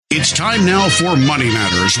It's time now for Money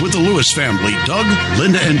Matters with the Lewis family, Doug,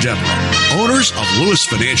 Linda, and Deborah, owners of Lewis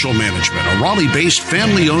Financial Management, a Raleigh-based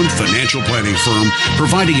family-owned financial planning firm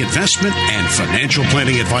providing investment and financial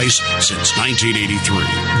planning advice since 1983.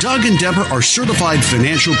 Doug and Deborah are certified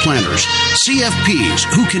financial planners, CFPs,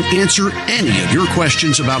 who can answer any of your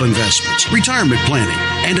questions about investments, retirement planning,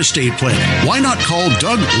 and estate planning. Why not call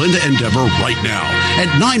Doug, Linda, and Deborah right now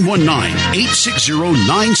at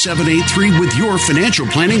 919-860-9783 with your financial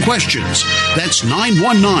planning questions. That's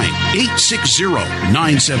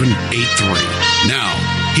 919-860-9783. Now,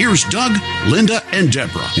 here's Doug, Linda, and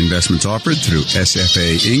Deborah. Investments offered through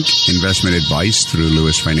SFA Inc. Investment advice through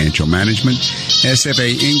Lewis Financial Management.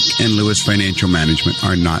 SFA Inc. and Lewis Financial Management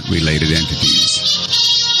are not related entities.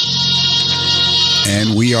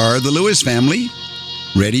 And we are the Lewis family,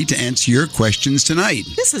 ready to answer your questions tonight.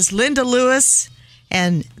 This is Linda Lewis,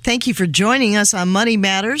 and thank you for joining us on Money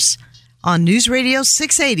Matters on News Radio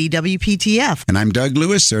 680 WPTF. And I'm Doug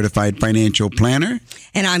Lewis, certified financial planner.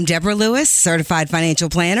 And I'm Deborah Lewis, certified financial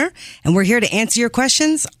planner. And we're here to answer your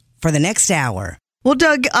questions for the next hour. Well,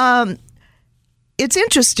 Doug, it's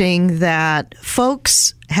interesting that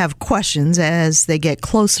folks have questions as they get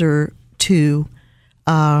closer to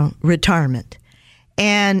retirement.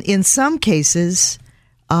 And in some cases,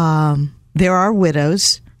 there are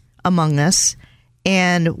widows among us.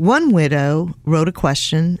 And one widow wrote a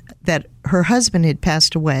question that her husband had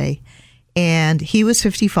passed away, and he was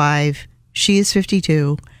 55, she is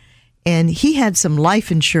 52, and he had some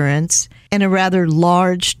life insurance and a rather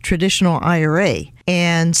large traditional IRA.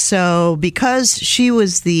 And so because she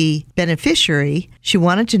was the beneficiary, she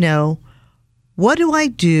wanted to know, what do I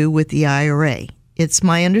do with the IRA? It's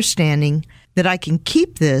my understanding that I can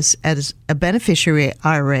keep this as a beneficiary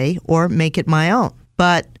IRA or make it my own.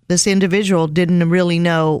 But this individual didn't really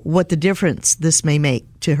know what the difference this may make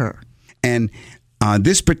to her. And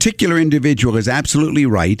this particular individual is absolutely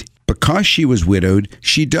right. Because she was widowed,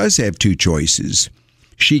 she does have two choices.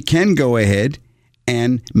 She can go ahead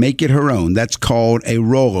and make it her own. That's called a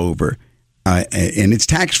rollover, and it's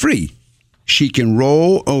tax-free. She can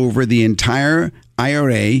roll over the entire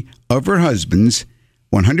IRA of her husband's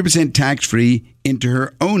 100% tax-free into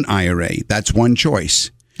her own IRA. That's one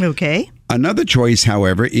choice. Okay. Another choice,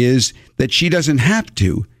 however, is that she doesn't have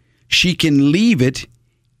to. She can leave it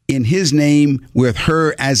in his name with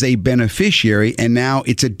her as a beneficiary, and now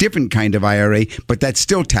it's a different kind of IRA, but that's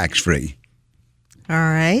still tax-free. All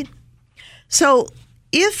right. So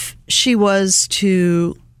if she was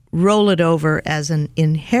to roll it over as an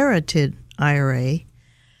inherited IRA,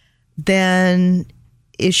 then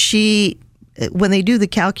is she, when they do the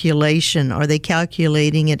calculation, are they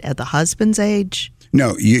calculating it at the husband's age?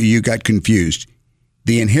 No, you got confused.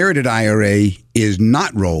 The inherited IRA is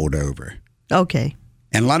not rolled over. Okay.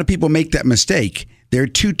 And a lot of people make that mistake. There are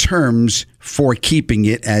two terms for keeping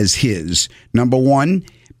it as his. Number one,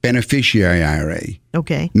 beneficiary IRA.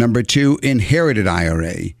 Okay. Number two, inherited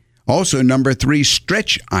IRA. Also, number three,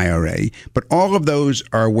 stretch IRA. But all of those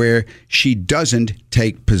are where she doesn't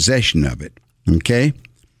take possession of it. Okay?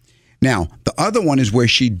 Now, the other one is where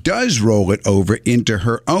she does roll it over into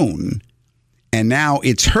her own. And now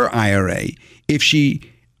it's her IRA. If she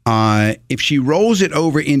rolls it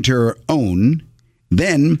over into her own,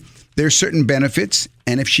 then there's certain benefits.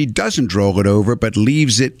 And if she doesn't roll it over but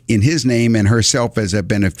leaves it in his name and herself as a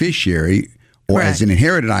beneficiary or Correct. as an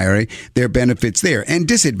inherited IRA, there are benefits there and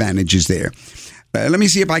disadvantages there. Let me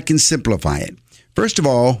see if I can simplify it. First of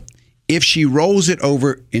all, if she rolls it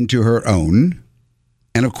over into her own,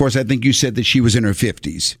 and of course, I think you said that she was in her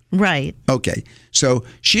 50s. Right. Okay. So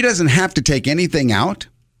she doesn't have to take anything out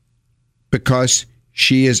because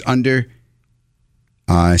she is under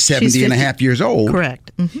 70 and a half years old.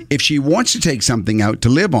 Correct. Mm-hmm. If she wants to take something out to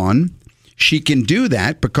live on, she can do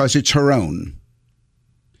that because it's her own.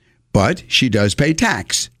 But she does pay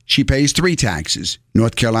tax. She pays 3 taxes: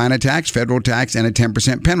 North Carolina tax, federal tax, and a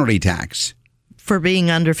 10% penalty tax. For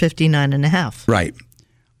being under 59 and a half. Right.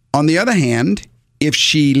 On the other hand, if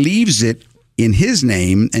she leaves it in his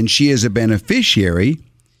name and she is a beneficiary,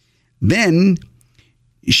 then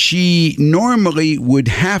she normally would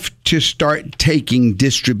have to start taking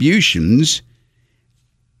distributions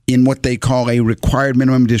in what they call a required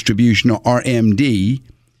minimum distribution, or RMD,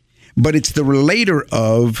 but it's the relator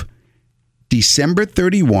of December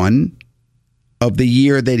 31 of the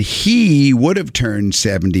year that he would have turned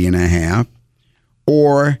 70 and a half,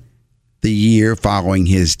 or the year following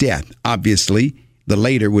his death. Obviously, the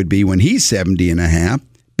later would be when he's 70 and a half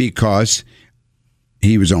because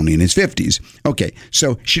he was only in his 50s. Okay,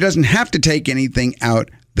 so she doesn't have to take anything out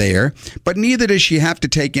there, but neither does she have to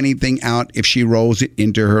take anything out if she rolls it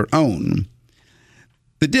into her own.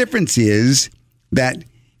 The difference is that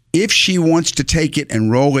if she wants to take it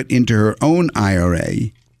and roll it into her own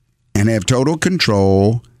IRA and have total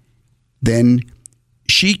control, then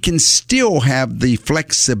she can still have the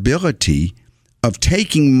flexibility of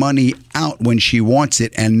taking money out when she wants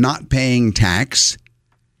it and not paying tax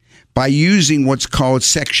by using what's called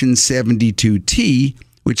Section 72T,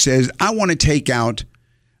 which says, I want to take out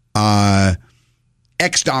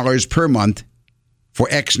X dollars per month for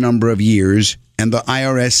X number of years. And the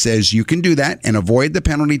IRS says you can do that and avoid the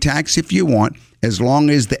penalty tax if you want, as long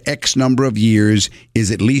as the X number of years is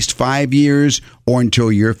at least 5 years or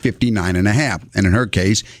until you're 59 and a half. And in her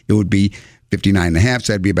case, it would be 59 and a half,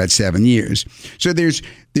 so that'd be about 7 years. So there's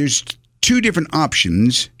two different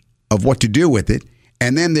options of what to do with it.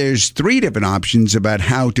 And then there's three different options about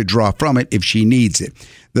how to draw from it if she needs it.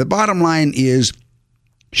 The bottom line is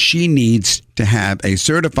she needs to have a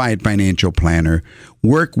certified financial planner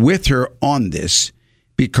work with her on this,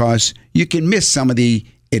 because you can miss some of the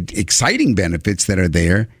exciting benefits that are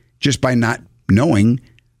there just by not knowing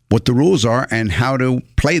what the rules are and how to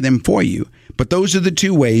play them for you. But those are the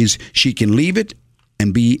two ways. She can leave it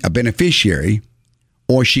and be a beneficiary,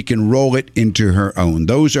 or she can roll it into her own.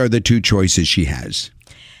 Those are the two choices she has.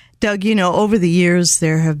 Doug, over the years,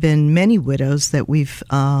 there have been many widows that we've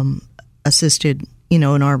assisted, in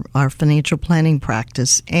our financial planning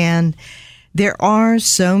practice. And there are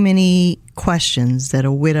so many questions that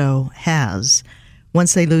a widow has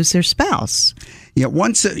once they lose their spouse. Yeah,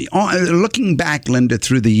 looking back, Linda,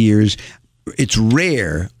 through the years, it's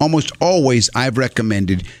rare, almost always I've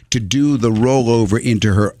recommended to do the rollover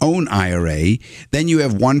into her own IRA. Then you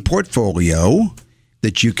have one portfolio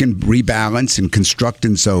that you can rebalance and construct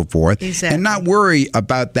and so forth. Exactly. And not worry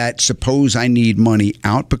about that, suppose I need money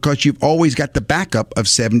out, because you've always got the backup of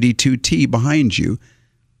 72T behind you.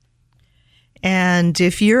 And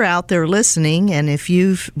if you're out there listening, and if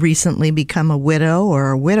you've recently become a widow or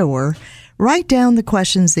a widower, write down the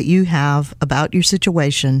questions that you have about your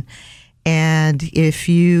situation. And if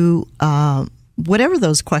you, whatever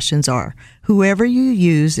those questions are, whoever you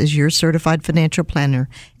use as your certified financial planner,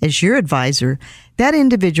 as your advisor, that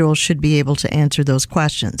individual should be able to answer those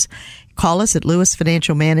questions. Call us at Lewis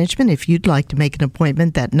Financial Management if you'd like to make an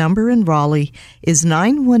appointment. That number in Raleigh is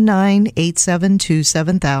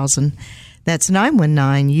 919-872-7000. That's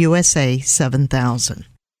 919-USA-7000.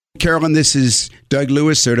 Carolyn, this is Doug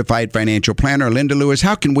Lewis, certified financial planner. Linda Lewis,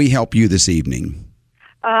 how can we help you this evening?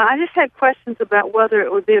 I just had questions about whether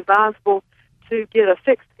it would be advisable to get a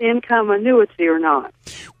fixed income annuity or not.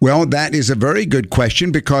 Well, that is a very good question,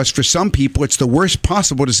 because for some people it's the worst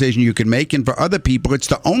possible decision you can make, and for other people it's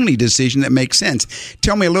the only decision that makes sense.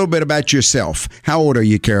 Tell me a little bit about yourself. How old are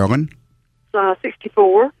you, Carolyn?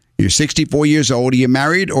 64. You're 64 years old. Are you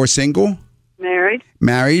married or single? Married.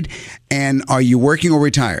 Married. And are you working or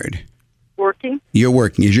retired? Working. You're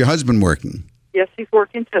working. Is your husband working? Yes, he's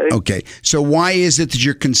working too. Okay. So why is it that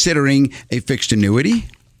you're considering a fixed annuity?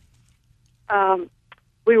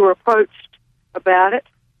 We were approached about it,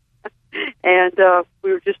 and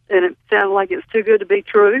we were and it sounded like it was too good to be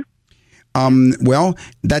true. Well,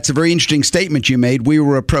 that's a very interesting statement you made. We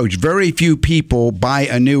were approached. Very few people buy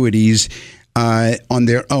annuities on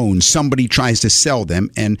their own. Somebody tries to sell them,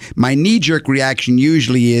 and my knee-jerk reaction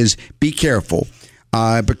usually is be careful,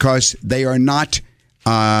 because they are not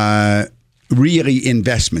really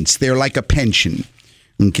investments. They're like a pension.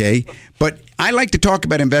 Okay, but I like to talk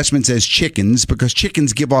about investments as chickens, because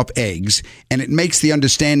chickens give off eggs, and it makes the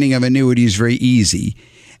understanding of annuities very easy.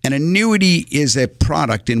 An annuity is a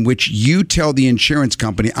product in which you tell the insurance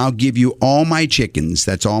company, I'll give you all my chickens,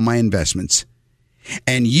 that's all my investments.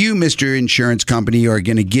 And you, Mr. Insurance Company, are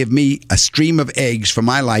going to give me a stream of eggs for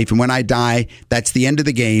my life, and when I die, that's the end of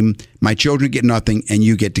the game. My children get nothing, and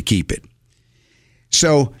you get to keep it.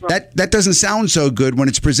 So that doesn't sound so good when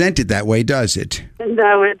it's presented that way, does it?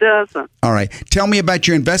 No, it doesn't. All right. Tell me about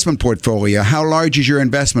your investment portfolio. How large is your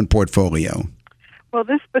investment portfolio? Well,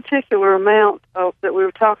 this particular amount that we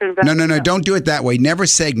were talking about. No. Don't do it that way. Never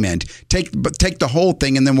segment. Take the whole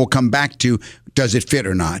thing, and then we'll come back to, does it fit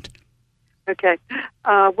or not? Okay.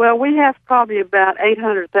 Well, we have probably about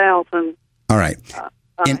 $800,000. All right.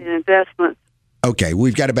 In investments. Okay.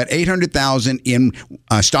 We've got about $800,000 in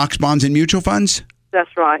stocks, bonds, and mutual funds?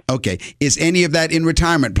 That's right. Okay. Is any of that in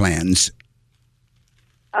retirement plans?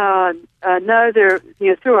 No, they're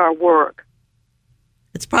through our work.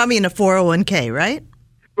 It's probably in a 401k, right?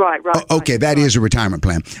 Right. Okay, that is a retirement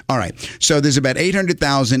plan. All right. So there's about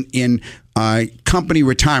 $800,000 in company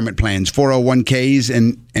retirement plans, 401ks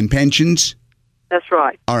and pensions? That's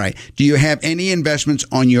right. All right. Do you have any investments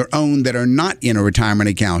on your own that are not in a retirement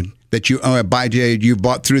account that you've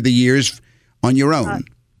bought through the years on your own?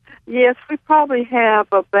 Yes, we probably have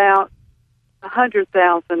about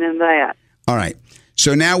 100,000 in that. All right.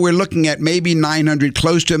 So now we're looking at maybe 900,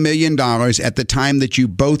 close to $1 million at the time that you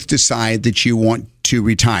both decide that you want to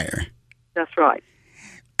retire. That's right.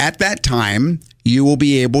 At that time, you will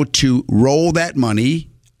be able to roll that money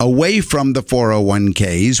away from the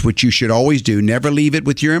 401ks, which you should always do. Never leave it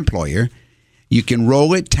with your employer. You can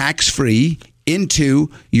roll it tax-free into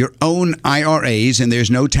your own IRAs, and there's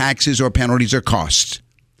no taxes or penalties or costs.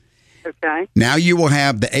 Okay. Now you will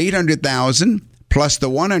have the $800,000 plus the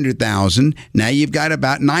 $100,000. Now you've got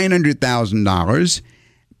about $900,000.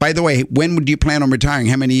 By the way, when would you plan on retiring?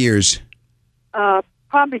 How many years?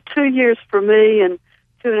 Probably 2 years for me and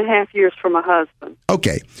 2.5 years for my husband.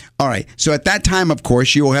 Okay. All right. So at that time, of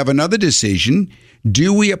course, you will have another decision.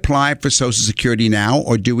 Do we apply for Social Security now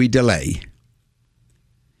or do we delay?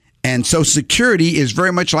 And Social Security is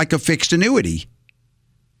very much like a fixed annuity.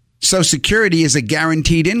 Social Security is a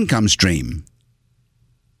guaranteed income stream.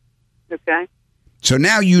 Okay. So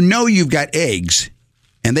now you know you've got eggs,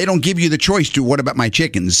 and they don't give you the choice to, what about my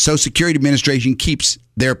chickens? Social Security Administration keeps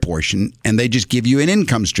their portion, and they just give you an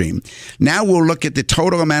income stream. Now we'll look at the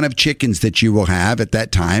total amount of chickens that you will have at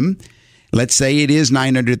that time. Let's say it is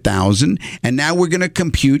 900,000, and now we're going to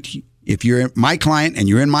compute. If you're my client and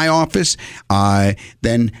you're in my office,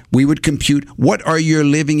 then we would compute what are your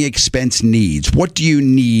living expense needs? What do you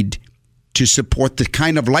need to support the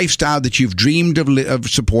kind of lifestyle that you've dreamed of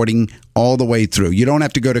supporting all the way through? You don't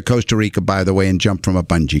have to go to Costa Rica, by the way, and jump from a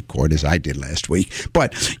bungee cord as I did last week.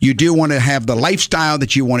 But you do want to have the lifestyle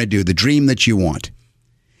that you want to do, the dream that you want.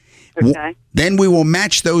 Okay. Then we will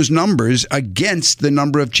match those numbers against the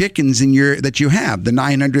number of chickens that you have. The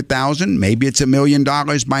 900,000, maybe it's $1 million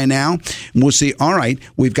by now. And we'll see, all right,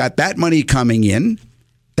 we've got that money coming in.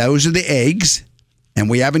 Those are the eggs, and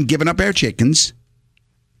we haven't given up our chickens.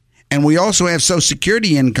 And we also have Social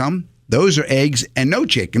Security income. Those are eggs and no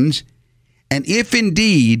chickens. And if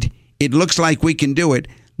indeed it looks like we can do it,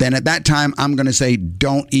 then at that time, I'm going to say,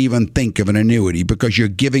 don't even think of an annuity because you're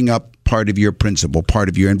giving up part of your principal, part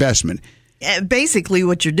of your investment. Basically,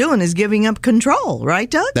 what you're doing is giving up control, right,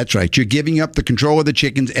 Doug? That's right. You're giving up the control of the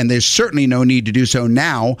chickens, and there's certainly no need to do so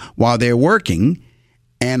now while they're working.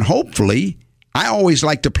 And hopefully, I always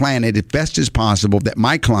like to plan it as best as possible that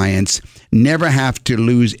my clients never have to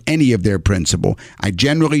lose any of their principal. I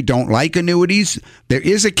generally don't like annuities. There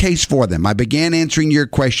is a case for them. I began answering your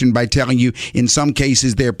question by telling you in some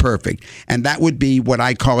cases they're perfect. And that would be what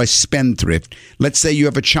I call a spendthrift. Let's say you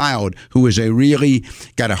have a child who is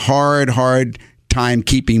got a hard time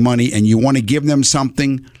keeping money and you want to give them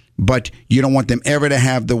something, but you don't want them ever to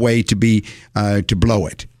have the way to to blow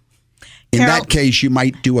it. In that case, you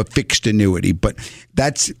might do a fixed annuity, but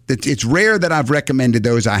it's rare that I've recommended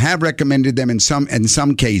those. I have recommended them in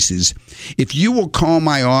some cases. If you will call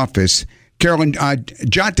my office, Carolyn,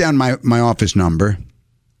 jot down my office number.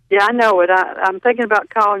 Yeah, I know it. I'm thinking about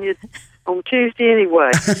calling you on Tuesday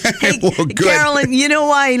anyway. Hey, well, good. Carolyn, you know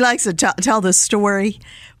why he likes to tell this story?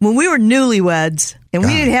 When we were newlyweds, and we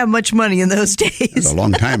didn't have much money in those days. That's a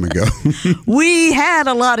long time ago. We had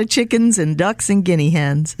a lot of chickens and ducks and guinea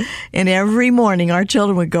hens. And every morning our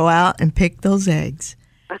children would go out and pick those eggs.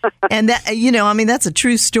 And that, that's a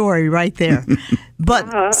true story right there.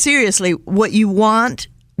 But seriously, what you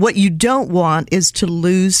don't want is to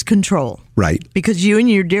lose control. Right. Because you and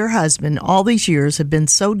your dear husband all these years have been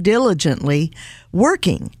so diligently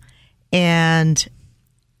working. And,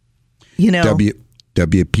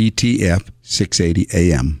 WPTF 680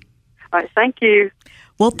 AM. All right, thank you.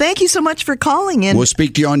 Well, thank you so much for calling in. We'll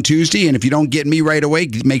speak to you on Tuesday, and if you don't get me right away,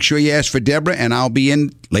 make sure you ask for Deborah, and I'll be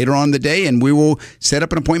in later on in the day, and we will set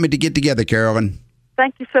up an appointment to get together, Carolyn.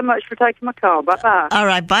 Thank you so much for taking my call. Bye-bye. All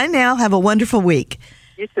right, bye now. Have a wonderful week.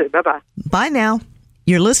 You too. Bye-bye. Bye now.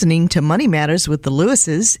 You're listening to Money Matters with the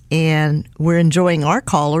Lewises, and we're enjoying our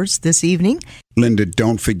callers this evening. Linda,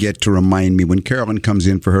 don't forget to remind me when Carolyn comes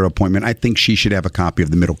in for her appointment, I think she should have a copy of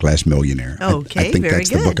The Middle Class Millionaire. Okay, I think very that's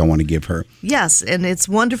good. the book I want to give her. Yes, and it's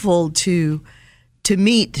wonderful to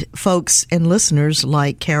meet folks and listeners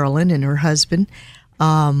like Carolyn and her husband.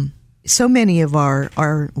 So many of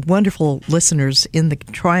our wonderful listeners in the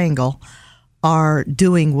Triangle are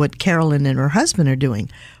doing what Carolyn and her husband are doing,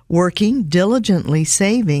 working, diligently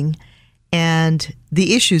saving, and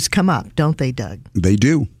the issues come up, don't they, Doug? They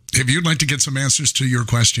do. If you'd like to get some answers to your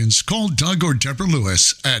questions, call Doug or Deborah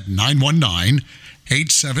Lewis at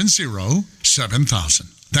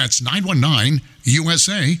 919-870-7000. That's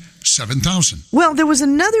 919-USA-7000. Well, there was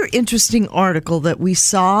another interesting article that we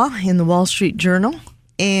saw in the Wall Street Journal,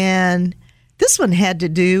 and this one had to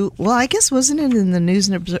do, well, I guess wasn't it in the News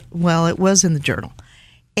and Observer? Well, it was in the Journal.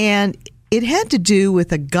 And it had to do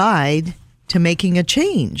with a guide to making a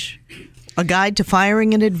change, a guide to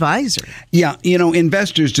firing an advisor. Yeah,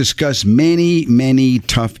 investors discuss many, many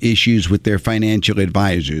tough issues with their financial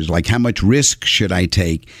advisors, like how much risk should I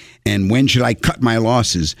take and when should I cut my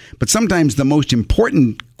losses? But sometimes the most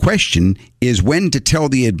important question is when to tell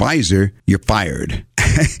the advisor you're fired.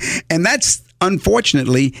 And that's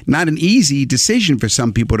unfortunately not an easy decision for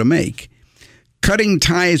some people to make. Cutting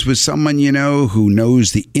ties with someone who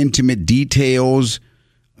knows the intimate details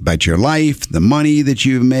about your life, the money that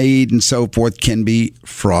you've made, and so forth can be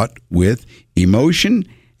fraught with emotion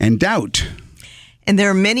and doubt. And there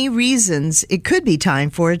are many reasons it could be time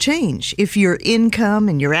for a change. If your income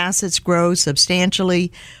and your assets grow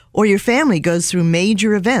substantially, or your family goes through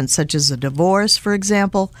major events such as a divorce, for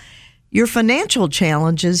example, your financial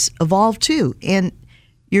challenges evolve too. And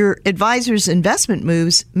your advisor's investment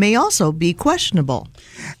moves may also be questionable.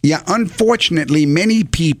 Yeah, unfortunately, many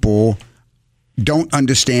people don't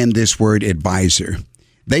understand this word advisor.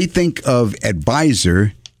 They think of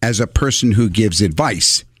advisor as a person who gives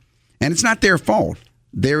advice. And it's not their fault.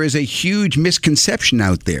 There is a huge misconception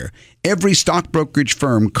out there. Every stock brokerage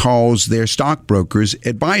firm calls their stockbrokers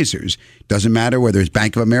advisors. Doesn't matter whether it's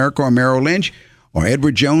Bank of America or Merrill Lynch or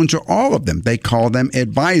Edward Jones or all of them. They call them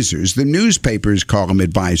advisors. The newspapers call them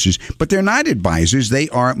advisors, but they're not advisors. They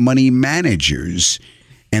are money managers.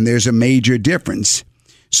 And there's a major difference.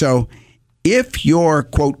 So if your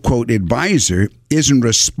quote advisor isn't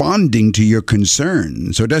responding to your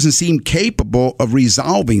concerns or doesn't seem capable of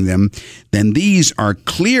resolving them, then these are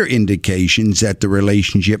clear indications that the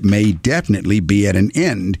relationship may definitely be at an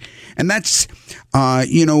end. And that's,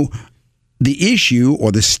 the issue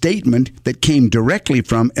or the statement that came directly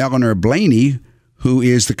from Eleanor Blaney, who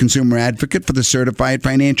is the consumer advocate for the Certified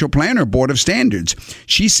Financial Planner Board of Standards.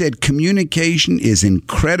 She said communication is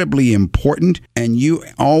incredibly important, and you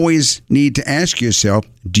always need to ask yourself,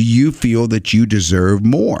 do you feel that you deserve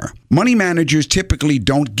more? Money managers typically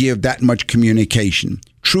don't give that much communication.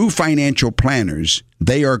 True financial planners,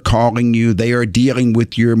 they are calling you, they are dealing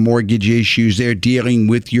with your mortgage issues, they're dealing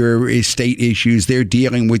with your estate issues, they're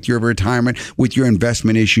dealing with your retirement, with your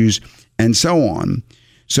investment issues, and so on.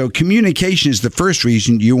 So communication is the first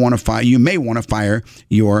reason you may want to fire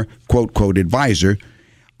your quote advisor.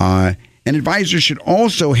 An advisor should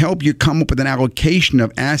also help you come up with an allocation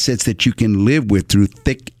of assets that you can live with through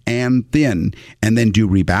thick and thin, and then do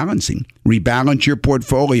rebalancing. Rebalance your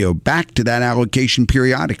portfolio back to that allocation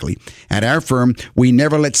periodically. At our firm, we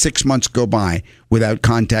never let 6 months go by without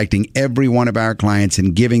contacting every one of our clients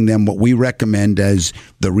and giving them what we recommend as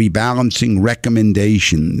the rebalancing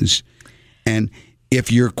recommendations. And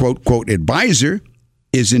if your quote advisor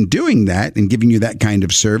isn't doing that and giving you that kind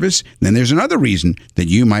of service, then there's another reason that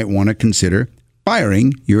you might want to consider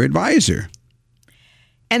firing your advisor.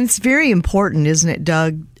 And it's very important, isn't it,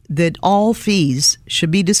 Doug, that all fees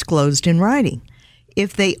should be disclosed in writing.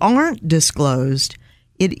 If they aren't disclosed,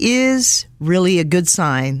 it is really a good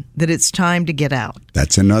sign that it's time to get out.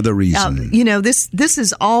 That's another reason. This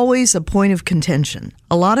is always a point of contention.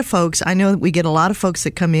 A lot of folks, I know that we get a lot of folks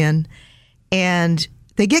that come in and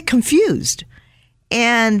they get confused.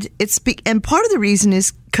 And part of the reason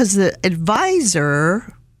is because the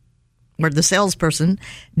advisor or the salesperson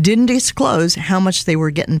didn't disclose how much they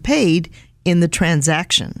were getting paid in the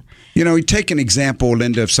transaction. Take an example,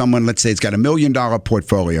 Linda, of someone, let's say, it's got $1 million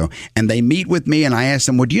portfolio, and they meet with me, and I ask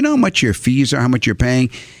them, well, do you know how much your fees are, how much you're paying?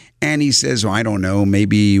 And he says, well, I don't know,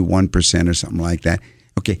 maybe 1% or something like that.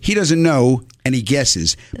 Okay, he doesn't know, and he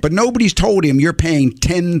guesses. But nobody's told him you're paying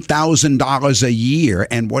 $10,000 a year,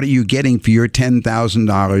 and what are you getting for your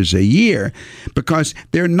 $10,000 a year? Because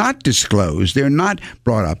they're not disclosed. They're not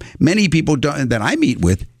brought up. Many people that I meet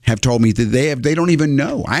with have told me that they don't even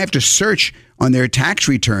know. I have to search on their tax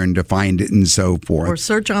return to find it and so forth. Or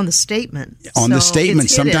search on the statement. The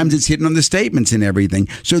statement. Sometimes it's hidden on the statements and everything.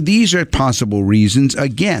 So these are possible reasons,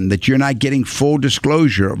 again, that you're not getting full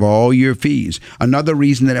disclosure of all your fees. Another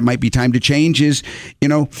reason that it might be time to change is,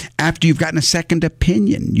 after you've gotten a second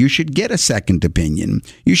opinion, you should get a second opinion.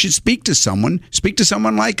 You should speak to someone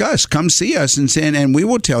like us. Come see us and we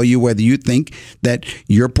will tell you whether you think that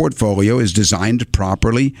your portfolio is designed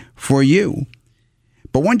properly for you.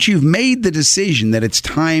 But once you've made the decision that it's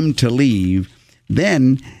time to leave,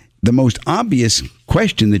 then the most obvious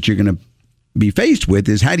question that you're going to be faced with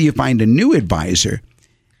is, how do you find a new advisor?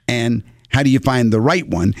 And how do you find the right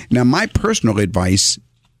one? Now, my personal advice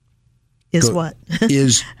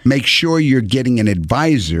is make sure you're getting an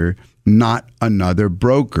advisor, not another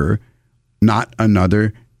broker, not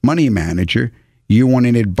another money manager. You want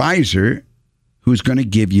an advisor who's going to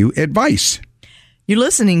give you advice. You're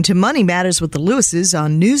listening to Money Matters with the Lewises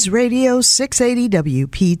on News Radio 680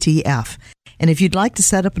 WPTF. And if you'd like to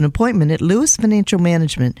set up an appointment at Lewis Financial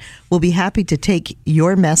Management, we'll be happy to take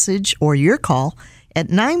your message or your call at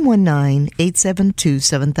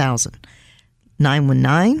 919-872-7000.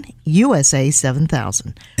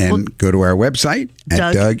 919-USA-7000. And go to our website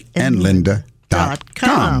at DougandLinda.com.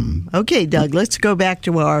 Okay, Doug, let's go back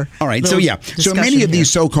to our All right, so many of these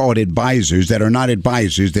so-called advisors that are not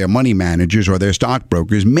advisors, they're money managers or they're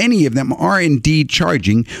stockbrokers, many of them are indeed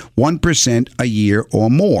charging 1% a year or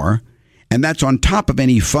more, and that's on top of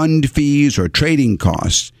any fund fees or trading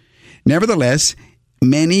costs. Nevertheless,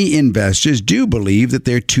 many investors do believe that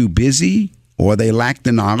they're too busy or they lack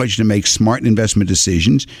the knowledge to make smart investment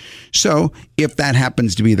decisions. So if that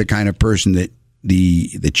happens to be the kind of person that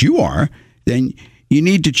you are, then you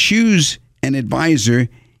need to choose an advisor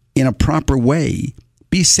in a proper way.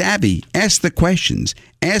 Be savvy. Ask the questions.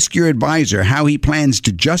 Ask your advisor how he plans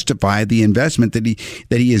to justify the investment that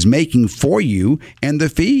he is making for you and the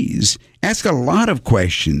fees. Ask a lot of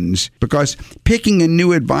questions, because picking a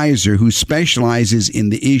new advisor who specializes in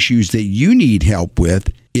the issues that you need help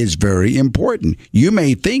with is very important. You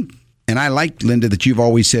may think, and I like, Linda, that you've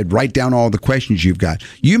always said, write down all the questions you've got.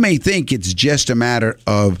 You may think it's just a matter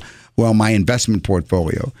of, well, my investment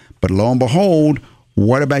portfolio. But lo and behold,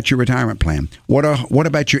 what about your retirement plan? What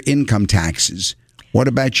about your income taxes? What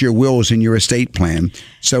about your wills and your estate plan?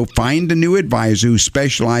 So find a new advisor who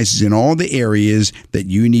specializes in all the areas that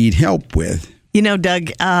you need help with. You know,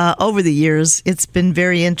 Doug, over the years, it's been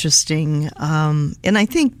very interesting. And I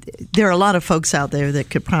think there are a lot of folks out there that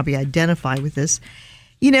could probably identify with this.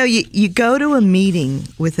 You know, you go to a meeting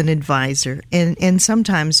with an advisor, and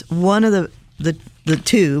sometimes one of the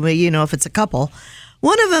two, you know, if it's a couple,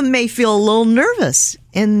 one of them may feel a little nervous.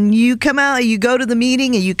 And you come out, you go to the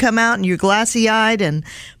meeting, and you come out and you're glassy-eyed, and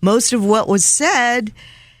most of what was said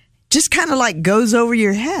just kind of like goes over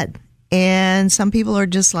your head. And some people are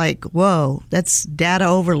just like, whoa, that's data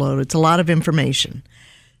overload. It's a lot of information.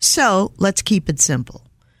 So let's keep it simple.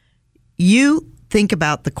 You think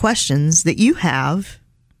about the questions that you have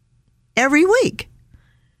every week.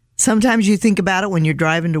 Sometimes you think about it when you're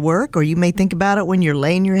driving to work, or you may think about it when you're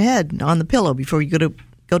laying your head on the pillow before you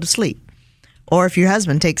go to sleep. Or if your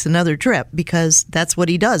husband takes another trip, because that's what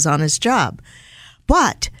he does on his job.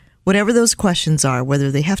 But whatever those questions are,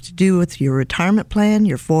 whether they have to do with your retirement plan,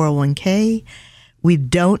 your 401k, we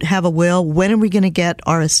don't have a will. When are we going to get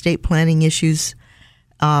our estate planning issues?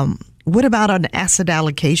 What about an asset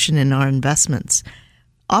allocation in our investments?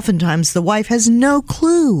 Oftentimes, the wife has no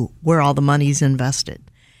clue where all the money's invested.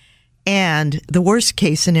 And the worst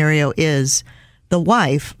case scenario is the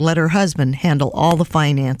wife let her husband handle all the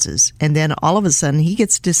finances. And then all of a sudden he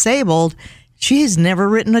gets disabled. She has never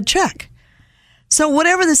written a check. So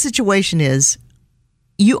whatever the situation is,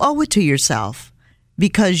 you owe it to yourself,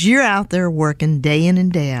 because you're out there working day in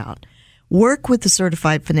and day out. Work with a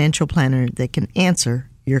certified financial planner that can answer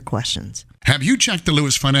your questions. Have you checked the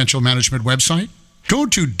Lewis Financial Management website? Go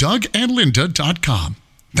to DougandLinda.com.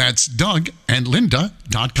 That's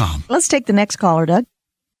DougandLinda.com. Let's take the next caller, Doug.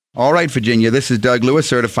 All right, Virginia, this is Doug Lewis,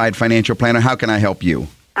 certified financial planner. How can I help you?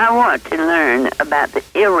 I want to learn about the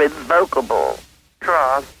irrevocable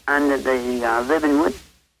trust under the living will.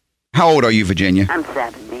 How old are you, Virginia? I'm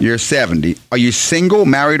 70. You're 70. Are you single,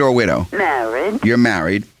 married, or widow? Married. You're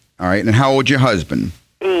married. All right. And how old's your husband?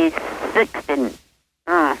 He's 69.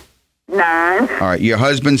 All right. Your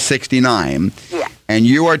husband's 69. Yeah. And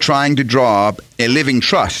you are trying to draw up a living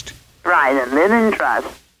trust. Right, a living trust.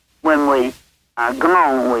 When we are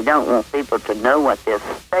gone, we don't want people to know what their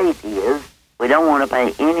estate is. We don't want to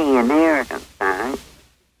pay any inheritance tax.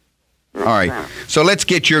 All right. So let's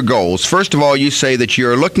get your goals. First of all, you say that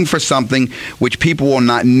you're looking for something which people will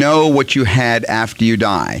not know what you had after you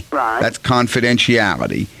die. Right. That's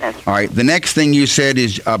confidentiality. That's right. All right. The next thing you said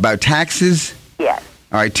is about taxes. Yes.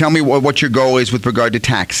 All right. Tell me what your goal is with regard to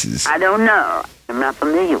taxes. I don't know. I'm not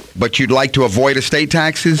familiar with it. But you'd like to avoid estate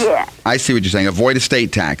taxes? Yeah. I see what you're saying. Avoid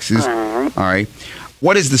estate taxes. Right. All right.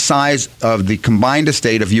 What is the size of the combined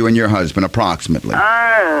estate of you and your husband, approximately?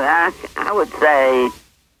 I would say,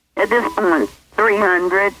 at this point,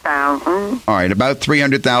 $300,000. All right, about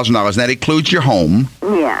 $300,000. That includes your home.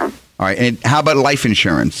 Yeah. All right, and how about life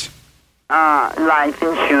insurance? Life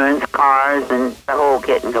insurance, cars, and the whole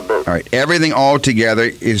kit and caboodle. All right, everything all together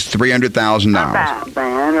is $300,000. About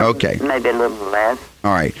that. Okay. Maybe a little less.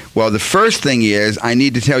 All right. Well, the first thing is I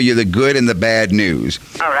need to tell you the good and the bad news.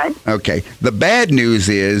 All right. Okay. The bad news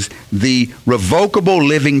is the revocable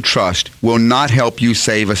living trust will not help you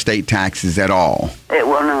save estate taxes at all. It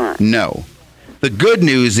will not. No. The good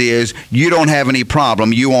news is you don't have any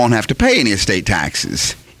problem. You won't have to pay any estate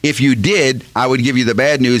taxes. If you did, I would give you the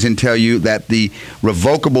bad news and tell you that the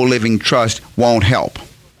revocable living trust won't help.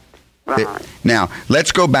 Right. Now,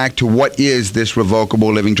 let's go back to what is this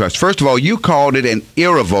revocable living trust. First of all, you called it an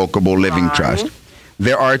irrevocable living trust.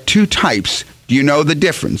 There are two types. Do you know the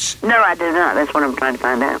difference? No, I do not. That's what I'm trying to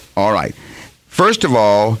find out. All right. First of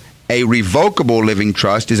all, a revocable living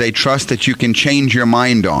trust is a trust that you can change your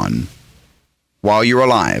mind on while you're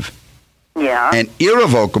alive. Yeah. An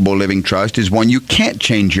irrevocable living trust is one you can't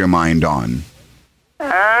change your mind on.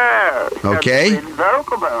 Oh. So Okay. it's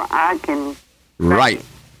revocable. I can. Right.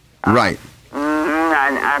 Right.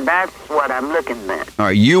 That's what I'm looking at. All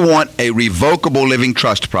right. You want a revocable living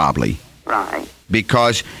trust probably Right.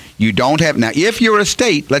 because you don't have. Now, if your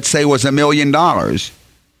estate, let's say, was $1 million,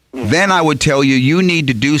 then I would tell you you need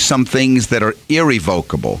to do some things that are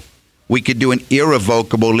irrevocable. We could do an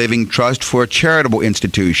irrevocable living trust for a charitable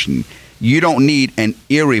institution. You don't need an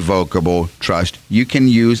irrevocable trust. You can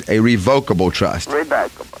use a revocable trust.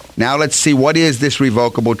 Revocable. Now let's see, what is this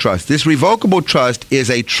revocable trust? This revocable trust is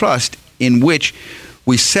a trust in which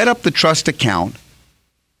we set up the trust account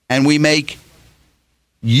and we make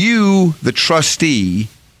you the trustee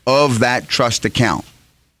of that trust account.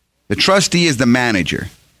 The trustee is the manager.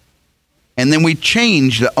 And then we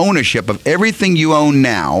change the ownership of everything you own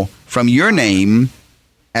now from your name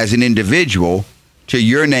as an individual to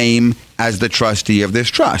your name as the trustee of this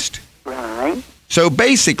trust. Right. So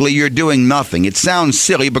basically, you're doing nothing. It sounds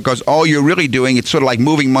silly because all you're really doing, it's sort of like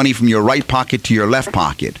moving money from your right pocket to your left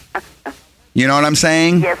pocket. You know what I'm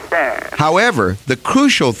saying? Yes, sir. However, the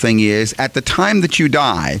crucial thing is, at the time that you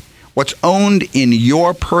die, what's owned in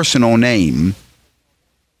your personal name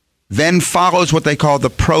then follows what they call the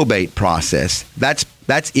probate process. That's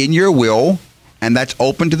in your will, and that's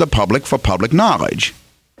open to the public for public knowledge.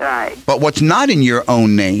 Right. But what's not in your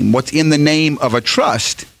own name, what's in the name of a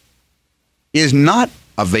trust, is not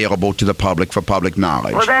available to the public for public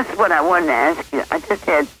knowledge. Well, that's what I wanted to ask you. I just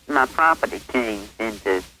had my property changed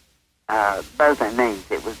into both our names.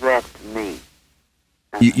 It was left to me.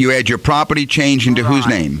 You had your property changed into whose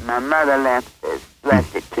Right. name? My mother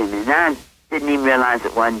left it to me. And I didn't even realize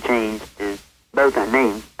it wasn't changed to both our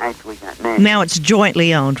names. Actually, got married. Now it's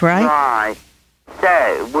jointly owned, right? Right.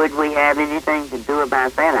 So, would we have anything to do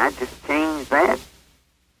about that? I just changed that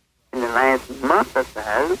in the last month or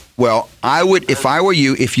so. Well, I would, if I were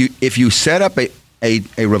you, if you set up a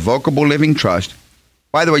revocable living trust.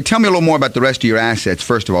 By the way, tell me a little more about the rest of your assets.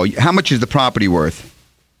 First of all, how much is the property worth?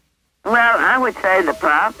 Well, I would say the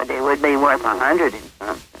property would be worth 100 and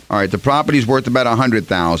something. All right, the property's worth about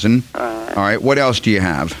 $100,000. All right, what else do you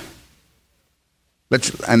have?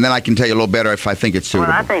 And then I can tell you a little better if I think it's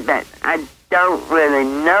suitable. Well, I think that I don't really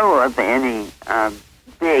know of any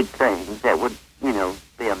big things that would,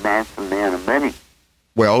 be a massive amount of money.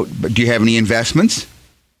 Well, but do you have any investments?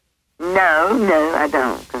 No, I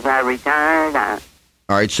don't, because I retired.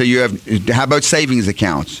 All right, so you have. How about savings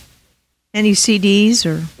accounts? Any CDs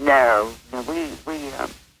or? No, we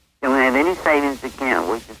don't have any savings account.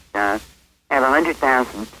 We just have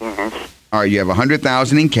 100,000 cash. All right, you have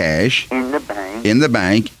 $100,000 in cash In the bank. in the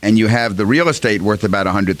bank, and you have the real estate worth about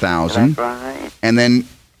 $100,000. That's right. And then,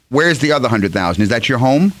 where's the other $100,000? Is that your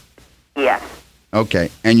home? Yes. Okay,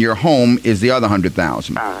 and your home is the other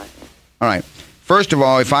 $100,000. Right. All right. First of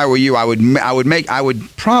all, if I were you, I would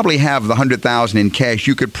probably have the $100,000 in cash.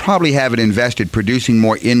 You could probably have it invested, producing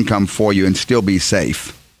more income for you, and still be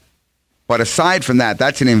safe. But aside from that,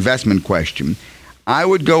 that's an investment question. I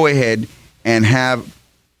would go ahead and have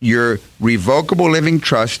your revocable living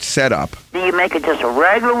trust set up. Do you make it just a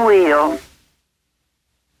regular wheel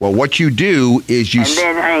Well, what you do is you and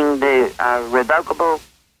then hang the revocable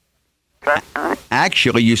trust on it?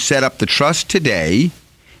 actually you set up the trust today,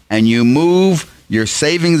 and you move your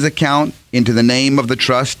savings account into the name of the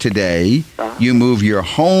trust today. You move your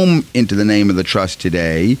home into the name of the trust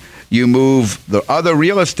today. You move the other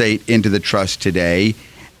real estate into the trust today.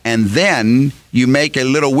 And then you make a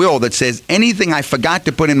little will that says anything I forgot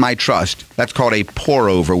to put in my trust, that's called a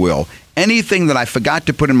pour-over will. Anything that I forgot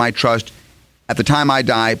to put in my trust at the time I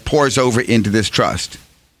die pours over into this trust.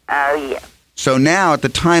 Oh, yeah. So now at the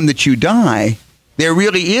time that you die, there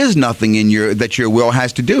really is nothing in that your will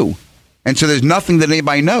has to do. And so there's nothing that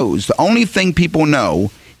anybody knows. The only thing people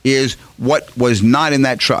know is what was not in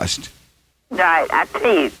that trust. Right. I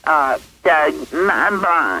tell you, Doug, I'm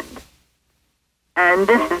blind. And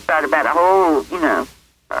this is about a whole,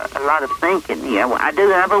 a lot of thinking here. Well, I do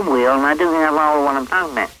have a will, and I do have all of what I'm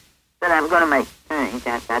talking about. But I'm going to make change.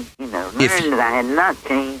 I learned that I had not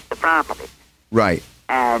changed the property. Right.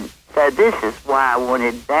 And so So this is why I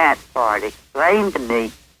wanted that part explained to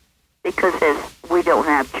me, because we don't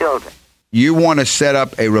have children. You want to set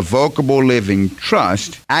up a revocable living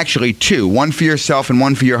trust, actually two, one for yourself and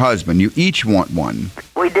one for your husband. You each want one.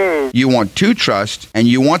 We do. You want two trusts, and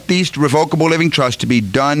you want these revocable living trusts to be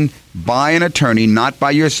done by an attorney, not by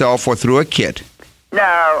yourself or through a kit.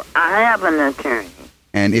 No, I have an attorney.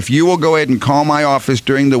 And if you will go ahead and call my office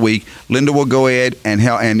during the week, Linda will go ahead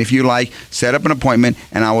and if you like, set up an appointment,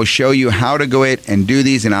 and I will show you how to go ahead and do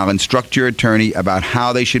these, and I'll instruct your attorney about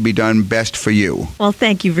how they should be done best for you. Well,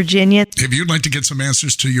 thank you, Virginia. If you'd like to get some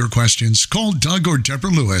answers to your questions, call Doug or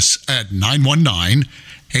Deborah Lewis at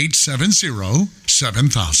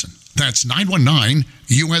 919-870-7000. That's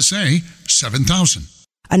 919-USA-7000.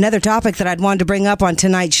 Another topic that I'd wanted to bring up on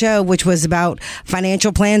tonight's show, which was about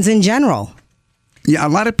financial plans in general. Yeah, a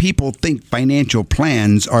lot of people think financial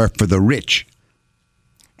plans are for the rich.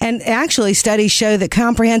 And actually, studies show that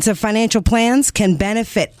comprehensive financial plans can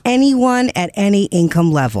benefit anyone at any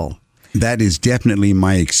income level. That is definitely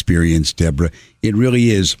my experience, Deborah. It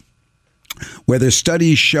really is. Whether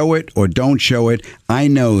studies show it or don't show it, I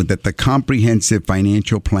know that the comprehensive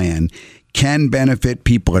financial plan can benefit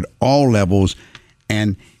people at all levels.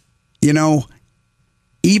 And,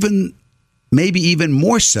 maybe even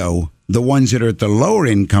more so, the ones that are at the lower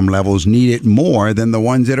income levels need it more than the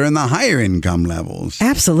ones that are in the higher income levels.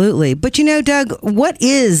 Absolutely. But Doug, what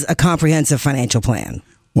is a comprehensive financial plan?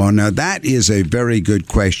 Well, now that is a very good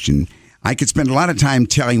question. I could spend a lot of time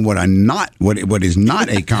telling what is not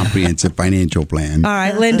a comprehensive financial plan. All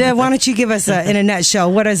right, Linda, why don't you give us, in a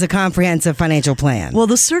nutshell, what is a comprehensive financial plan? Well,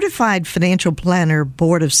 the Certified Financial Planner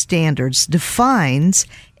Board of Standards defines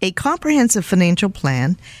a comprehensive financial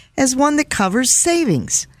plan as one that covers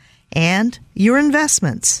savings and your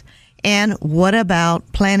investments. And what about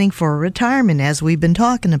planning for retirement, as we've been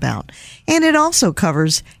talking about? And it also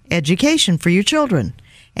covers education for your children.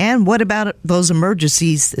 And what about those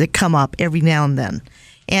emergencies that come up every now and then?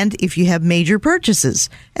 And if you have major purchases,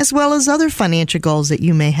 as well as other financial goals that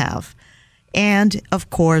you may have. And, of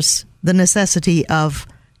course, the necessity of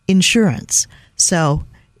insurance. So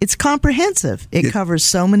it's comprehensive. It covers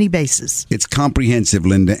so many bases. It's comprehensive,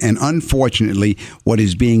 Linda. And unfortunately, what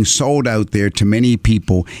is being sold out there to many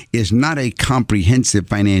people is not a comprehensive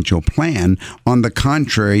financial plan. On the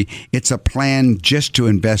contrary, it's a plan just to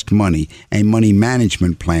invest money, a money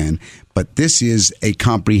management plan. But this is a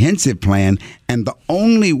comprehensive plan. And the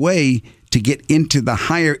only way to get into the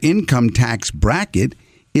higher income tax bracket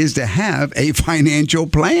is to have a financial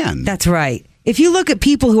plan. That's right. If you look at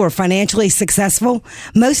people who are financially successful,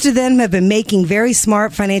 most of them have been making very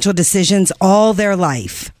smart financial decisions all their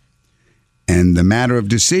life. And the matter of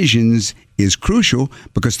decisions is crucial,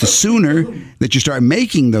 because the sooner that you start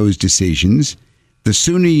making those decisions, the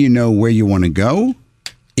sooner you know where you want to go,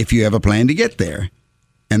 if you have a plan to get there,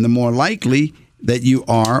 and the more likely that you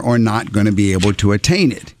are or not going to be able to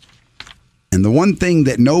attain it. And the one thing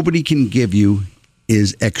that nobody can give you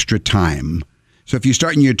is extra time. So if you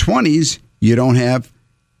start in your 20s, you don't have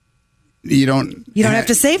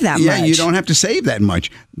to save that much. Yeah, you don't have to save that much.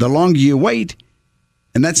 The longer you wait,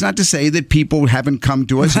 and that's not to say that people haven't come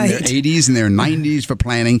to us in their 80s and their 90s for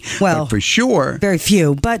planning. Well, but for sure, very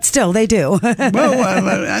few, but still they do. And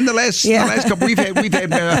the last couple, we've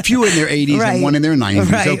had a few in their 80s and one in their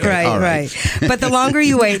 90s. Right. But the longer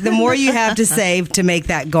you wait, the more you have to save to make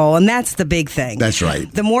that goal, and that's the big thing. That's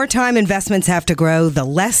right. The more time investments have to grow, the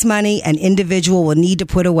less money an individual will need to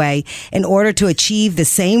put away in order to achieve the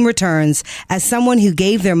same returns as someone who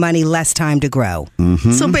gave their money less time to grow.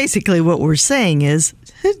 Mm-hmm. So basically, what we're saying is,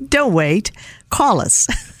 don't wait. Call us.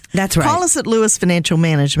 That's right. Call us at Lewis Financial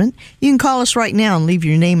Management. You can call us right now and leave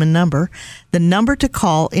your name and number. The number to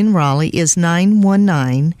call in Raleigh is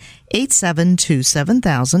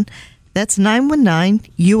 919-872-7000. That's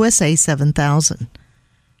 919-USA-7000.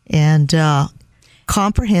 And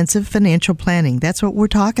comprehensive financial planning. That's what we're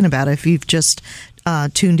talking about if you've just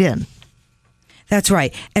tuned in. That's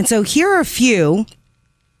right. And so here are a few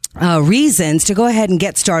reasons to go ahead and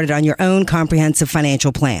get started on your own comprehensive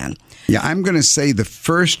financial plan. Yeah, I'm going to say the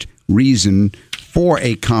first reason for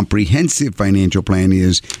a comprehensive financial plan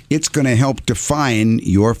is it's going to help define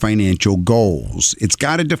your financial goals. It's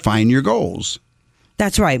got to define your goals.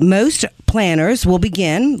 That's right. Most planners will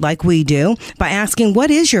begin, like we do, by asking,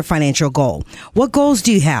 what is your financial goal? What goals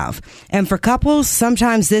do you have? And for couples,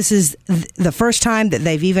 sometimes this is the first time that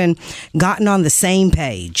they've even gotten on the same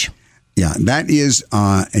page. Yeah, that is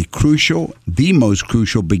the most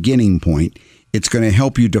crucial beginning point. It's going to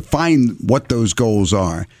help you define what those goals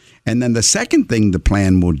are. And then the second thing the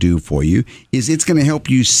plan will do for you is it's going to help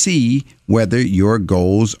you see whether your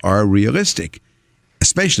goals are realistic.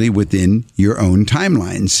 especially within your own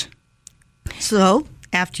timelines. So,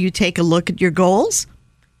 after you take a look at your goals,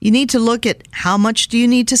 you need to look at how much do you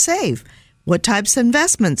need to save? What types of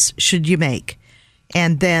investments should you make?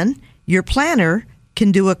 And then your planner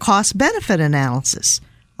can do a cost-benefit analysis.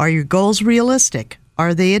 Are your goals realistic?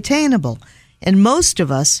 Are they attainable? And most of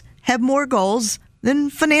us have more goals than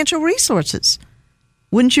financial resources.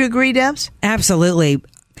 Wouldn't you agree, Debs? Absolutely.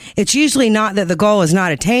 It's usually not that the goal is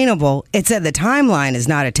not attainable. It's that the timeline is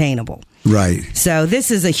not attainable. Right. So this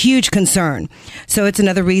is a huge concern. So it's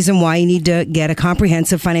another reason why you need to get a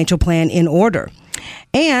comprehensive financial plan in order.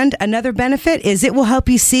 And another benefit is it will help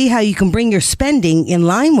you see how you can bring your spending in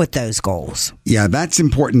line with those goals. Yeah, that's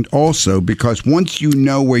important also, because once you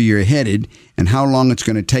know where you're headed and how long it's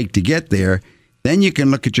going to take to get there, then you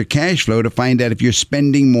can look at your cash flow to find out if you're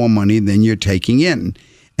spending more money than you're taking in.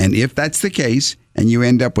 And if that's the case, and you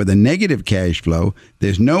end up with a negative cash flow,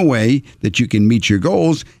 there's no way that you can meet your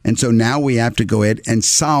goals. And so now we have to go ahead and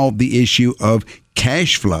solve the issue of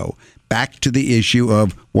cash flow. Back to the issue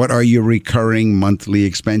of what are your recurring monthly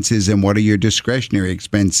expenses and what are your discretionary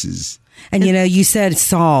expenses. And, you said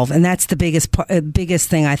solve, and that's the biggest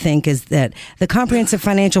thing, I think, is that the comprehensive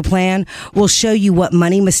financial plan will show you what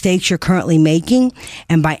money mistakes you're currently making.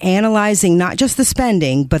 And by analyzing not just the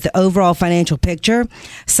spending, but the overall financial picture,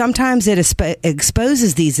 sometimes it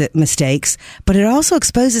exposes these mistakes, but it also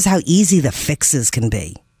exposes how easy the fixes can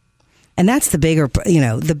be. And that's the bigger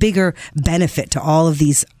benefit to all of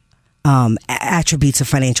these attributes of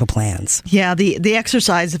financial plans. Yeah, the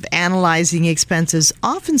exercise of analyzing expenses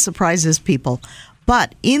often surprises people,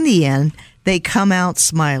 but in the end, they come out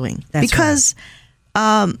smiling. That's because,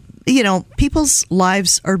 people's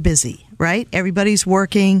lives are busy, right? Everybody's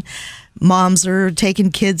working. Moms are taking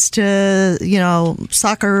kids to,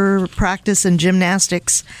 soccer practice and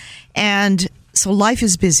gymnastics. And so life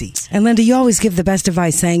is busy. And Linda, you always give the best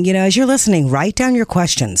advice saying, as you're listening, write down your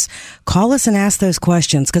questions. Call us and ask those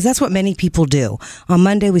questions, because that's what many people do. On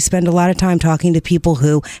Monday, we spend a lot of time talking to people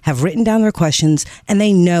who have written down their questions and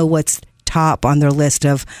they know what's top on their list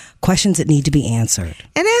of questions that need to be answered.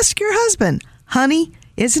 And ask your husband, honey,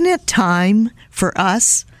 isn't it time for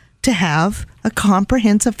us to have a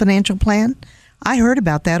comprehensive financial plan? I heard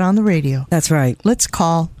about that on the radio. That's right. Let's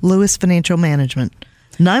call Lewis Financial Management,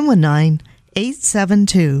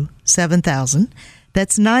 919-872-7000.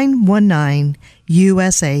 That's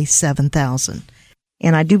 919-USA-7000.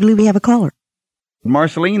 And I do believe we have a caller.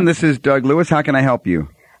 Marceline, this is Doug Lewis. How can I help you?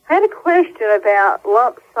 I had a question about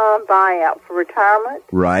lump sum buyout for retirement.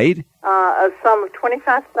 Right. A sum of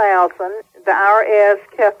 $25,000. The IRS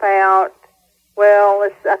kept out,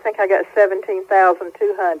 I think I got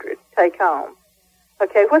 $17,200 take home.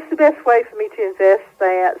 Okay, what's the best way for me to invest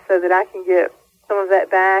that so that I can get some of that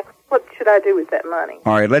back? What should I do with that money?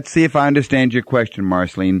 All right, let's see if I understand your question,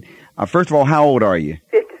 Marceline. First of all, how old are you?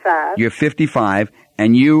 55. You're 55,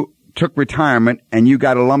 and you took retirement, and you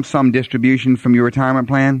got a lump sum distribution from your retirement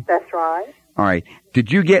plan? That's right. All right.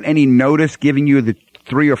 Did you get any notice giving you the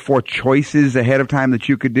 3 or 4 choices ahead of time that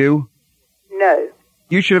you could do? No.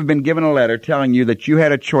 You should have been given a letter telling you that you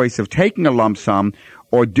had a choice of taking a lump sum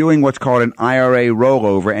or doing what's called an IRA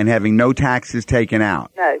rollover and having no taxes taken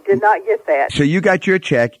out. No, did not get that. So you got your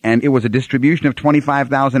check, and it was a distribution of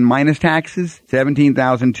 $25,000 minus taxes,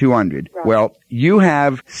 $17,200. Right. Well, you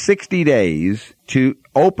have 60 days to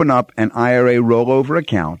open up an IRA rollover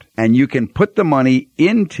account, and you can put the money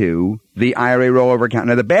into the IRA rollover account.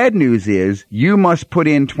 Now, the bad news is you must put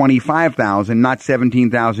in $25,000, not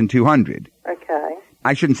 $17,200. Okay.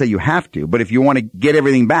 I shouldn't say you have to, but if you want to get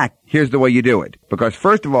everything back, here's the way you do it. Because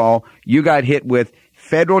first of all, you got hit with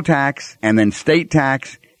federal tax and then state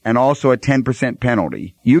tax and also a 10%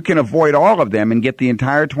 penalty. You can avoid all of them and get the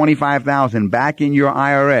entire $25,000 back in your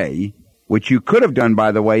IRA, which you could have done,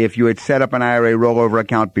 by the way, if you had set up an IRA rollover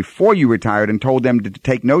account before you retired and told them to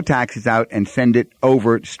take no taxes out and send it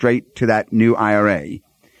over straight to that new IRA.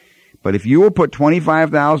 But if you will put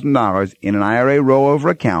 $25,000 in an IRA rollover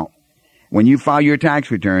account, when you file your tax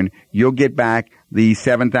return, you'll get back the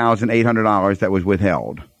 $7,800 that was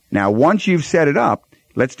withheld. Now, once you've set it up,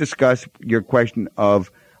 let's discuss your question of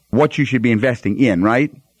what you should be investing in,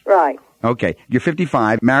 right? Right. Okay. You're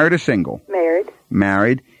 55, married or single? Married.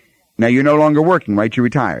 Married. Now, you're no longer working, right? You're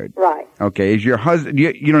retired. Right. Okay. Is your husband,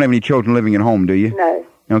 you don't have any children living at home, do you? No.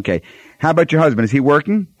 Okay. How about your husband? Is he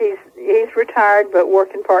working? He's retired but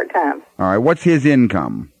working part-time. All right. What's his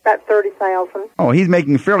income? About $30,000. Oh, he's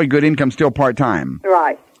making fairly good income still part-time.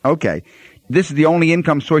 Right. Okay. This is the only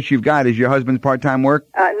income source you've got is your husband's part-time work?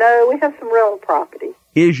 No, we have some rental property.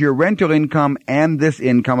 Is your rental income and this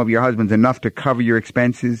income of your husband's enough to cover your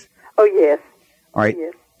expenses? Oh, yes. All right.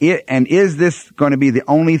 Yes. is this going to be the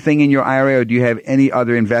only thing in your IRA, or do you have any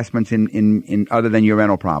other investments in other than your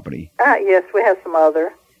rental property? Yes, we have some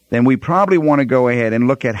other. Then we probably want to go ahead and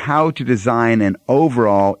look at how to design an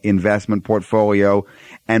overall investment portfolio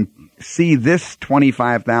and see this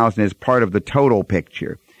 $25,000 as part of the total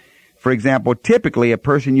picture. For example, typically a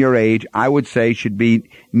person your age, I would say, should be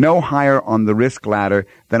no higher on the risk ladder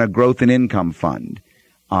than a growth and income fund.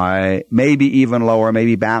 Maybe even lower,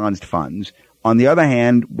 maybe balanced funds. On the other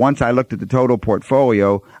hand, once I looked at the total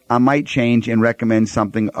portfolio, I might change and recommend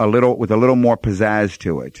something with a little more pizzazz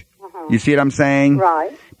to it. You see what I'm saying?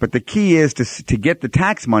 Right. But the key is to get the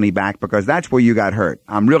tax money back, because that's where you got hurt.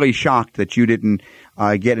 I'm really shocked that you didn't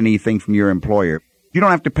get anything from your employer. You don't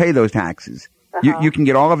have to pay those taxes. You can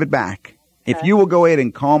get all of it back. Okay. If you will go ahead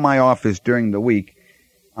and call my office during the week,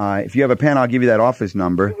 if you have a pen, I'll give you that office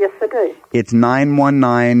number. Yes, I do. It's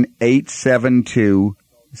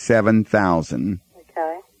 919-872-7000.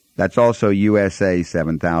 Okay. That's also USA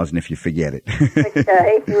 7000 if you forget it.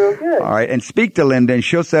 Okay, real good. All right, and speak to Linda, and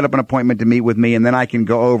she'll set up an appointment to meet with me, and then I can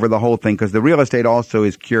go over the whole thing, because the real estate also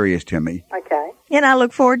is curious to me. Okay. And I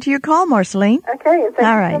look forward to your call, Marceline. Okay, and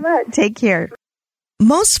thank you so much. Take care.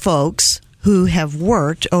 Most folks who have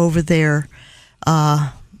worked over their,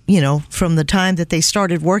 from the time that they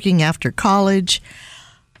started working after college,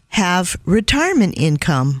 have retirement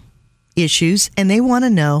income issues, and they want to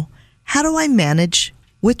know, how do I manage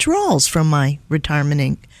withdrawals from my retirement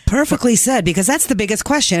income? Perfectly said, because that's the biggest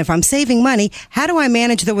question. If I'm saving money, how do I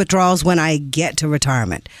manage the withdrawals when I get to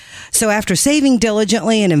retirement? So after saving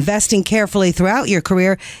diligently and investing carefully throughout your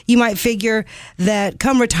career, you might figure that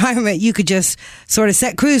come retirement, you could just sort of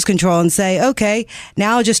set cruise control and say, okay,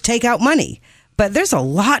 now I'll just take out money. But there's a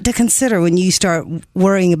lot to consider when you start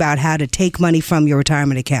worrying about how to take money from your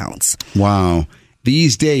retirement accounts. Wow.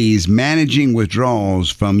 These days, managing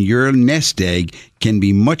withdrawals from your nest egg can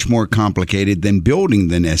be much more complicated than building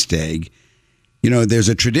the nest egg. You know, there's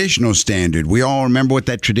a traditional standard. We all remember what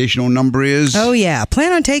that traditional number is? Oh, yeah.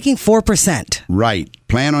 Plan on taking 4%. Right.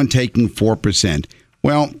 Plan on taking 4%.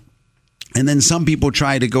 Well, and then some people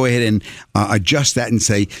try to go ahead and adjust that and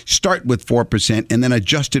say, start with 4% and then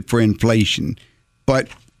adjust it for inflation. But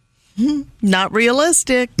not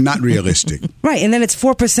realistic. Not realistic. Right. And then it's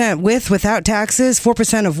 4% without taxes.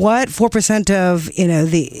 4% of what? 4% of,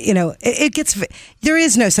 it gets, there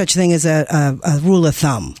is no such thing as a rule of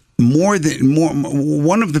thumb.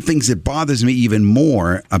 One of the things that bothers me even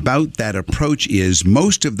more about that approach is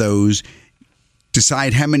most of those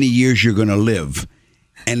decide how many years you're going to live.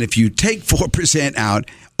 And if you take 4% out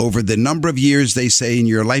over the number of years they say in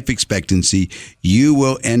your life expectancy, you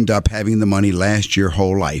will end up having the money last your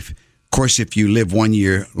whole life. Of course, if you live 1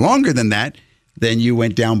 year longer than that, then you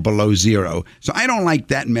went down below zero. So I don't like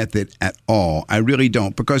that method at all. I really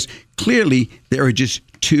don't, because clearly there are just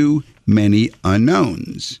too many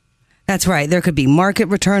unknowns. That's right. There could be market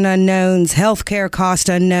return unknowns, healthcare cost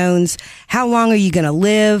unknowns. How long are you going to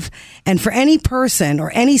live? And for any person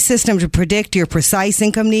or any system to predict your precise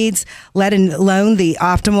income needs, let alone the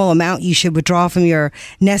optimal amount you should withdraw from your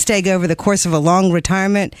nest egg over the course of a long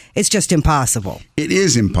retirement, it's just impossible. It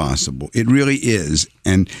is impossible. It really is.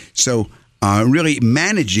 And so really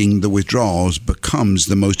managing the withdrawals becomes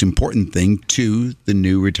the most important thing to the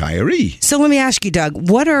new retiree. So let me ask you, Doug,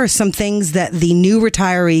 what are some things that the new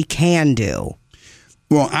retiree can do?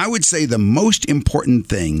 Well, I would say the most important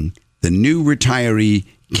thing the new retiree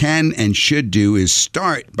can and should do is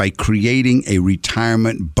start by creating a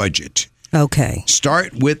retirement budget. Okay.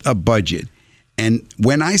 Start with a budget. And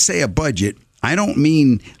when I say a budget, I don't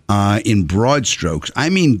mean in broad strokes. I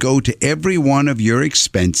mean go to every one of your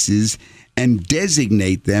expenses and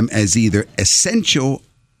designate them as either essential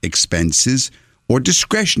expenses or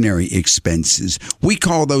discretionary expenses. We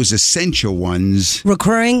call those essential ones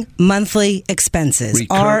recurring monthly expenses,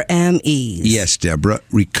 RMEs. Yes, Deborah,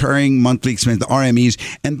 recurring monthly expenses, RMEs.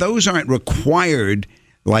 And those aren't required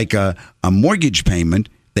like a mortgage payment.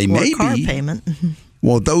 They may be. Or car be. payment.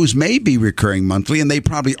 Well, those may be recurring monthly, and they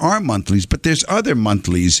probably are monthlies, but there's other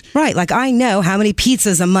monthlies. Right, like I know how many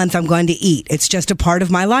pizzas a month I'm going to eat. It's just a part of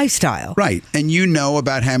my lifestyle. Right, and you know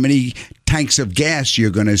about how many tanks of gas you're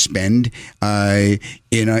going to spend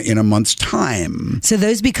in a month's time. So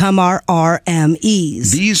those become our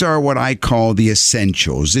RMEs. These are what I call the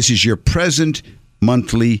essentials. This is your present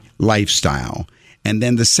monthly lifestyle. And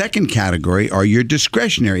then the second category are your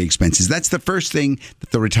discretionary expenses. That's the first thing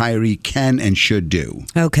that the retiree can and should do.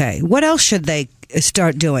 Okay. What else should they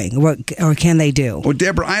start doing, or can they do? Well,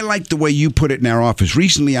 Deborah, I like the way you put it in our office.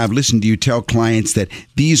 Recently, I've listened to you tell clients that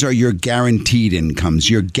these are your guaranteed incomes,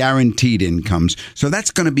 So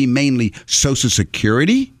that's going to be mainly Social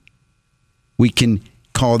Security. We can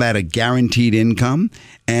call that a guaranteed income,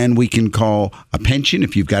 and we can call a pension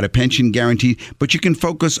if you've got a pension guaranteed, but you can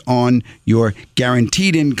focus on your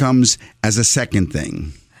guaranteed incomes as a second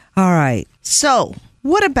thing. All right. So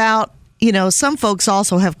what about, some folks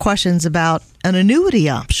also have questions about an annuity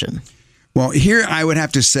option. Well, here I would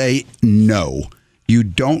have to say no. You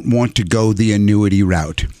don't want to go the annuity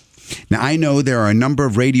route. Now, I know there are a number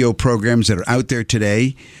of radio programs that are out there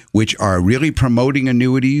today which are really promoting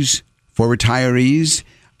annuities for retirees.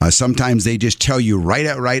 Sometimes they just tell you right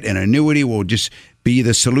outright an annuity will just be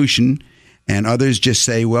the solution. And others just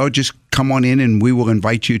say, well, just come on in and we will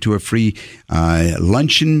invite you to a free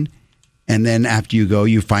luncheon. And then after you go,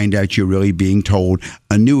 you find out you're really being told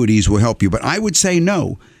annuities will help you. But I would say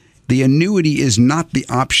no. The annuity is not the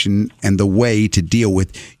option and the way to deal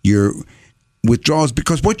with your withdrawals,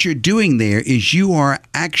 because what you're doing there is you are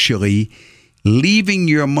actually leaving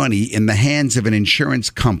your money in the hands of an insurance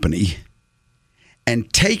company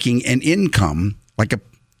and taking an income like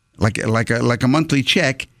a monthly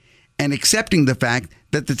check and accepting the fact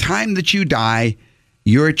that the time that you die,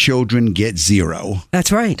 your children get zero.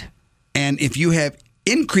 That's right. And if you have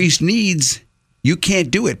increased needs, you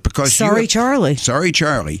can't do it because Sorry, Charlie.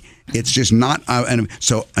 It's just not.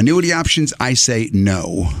 So annuity options, I say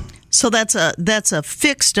no. So that's a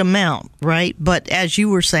fixed amount, right? But as you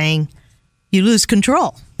were saying, you lose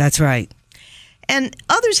control. That's right. And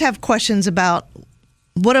others have questions about,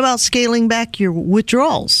 what about scaling back your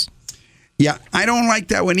withdrawals? Yeah, I don't like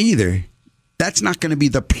that one either. That's not going to be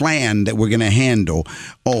the plan that we're going to handle.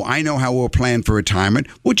 Oh, I know how we'll plan for retirement.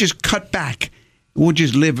 We'll just cut back. We'll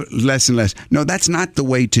just live less and less. No, that's not the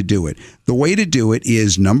way to do it. The way to do it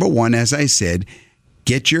is, number one, as I said,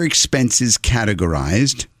 get your expenses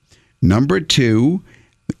categorized. Number two,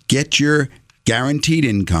 get your guaranteed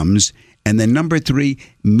incomes. And then number three,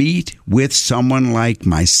 meet with someone like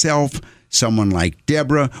myself, someone like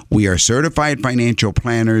Deborah. We are certified financial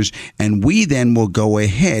planners, and we then will go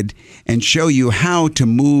ahead and show you how to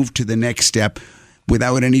move to the next step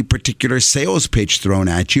without any particular sales pitch thrown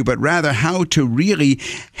at you, but rather how to really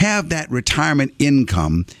have that retirement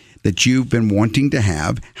income that you've been wanting to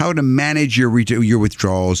have, how to manage your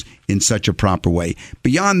withdrawals in such a proper way.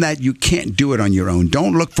 Beyond that, you can't do it on your own.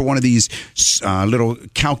 Don't look for one of these little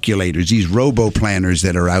calculators, these robo-planners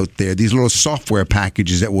that are out there, these little software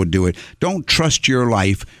packages that will do it. Don't trust your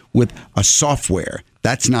life with a software.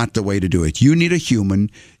 That's not the way to do it. You need a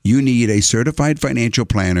human. You need a certified financial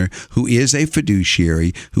planner who is a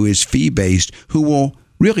fiduciary, who is fee-based, who will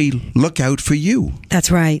really look out for you.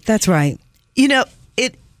 That's right. That's right.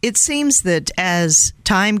 It seems that as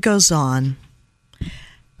time goes on,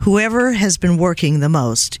 whoever has been working the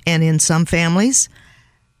most, and in some families,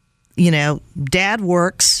 dad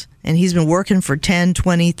works and he's been working for 10,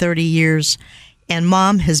 20, 30 years, and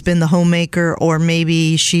mom has been the homemaker, or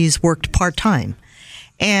maybe she's worked part-time.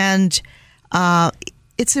 And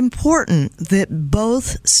it's important that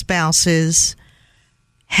both spouses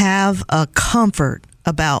have a comfort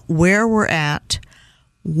about where we're at,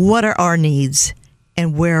 what are our needs,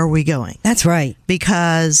 and where are we going? That's right.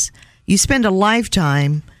 Because you spend a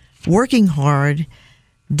lifetime working hard,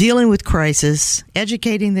 dealing with crisis,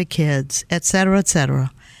 educating the kids, et cetera,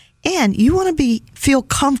 and you want to feel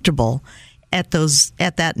comfortable at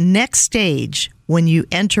that next stage when you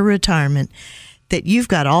enter retirement, that you've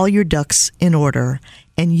got all your ducks in order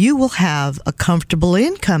and you will have a comfortable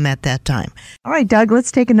income at that time. All right, Doug,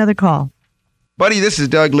 let's take another call. Buddy, this is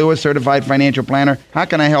Doug Lewis, certified financial planner. How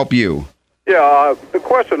can I help you? Yeah, the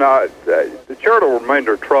question, the charitable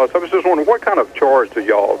remainder trust, I was just wondering, what kind of charge do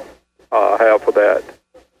y'all have for that?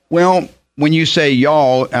 Well, when you say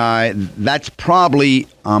y'all, that's probably,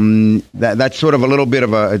 that's sort of a little bit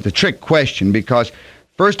of a trick question, because,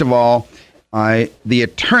 first of all, the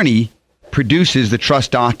attorney produces the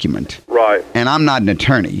trust document. Right. And I'm not an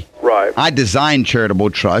attorney. Right. I design charitable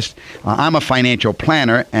trust. I'm a financial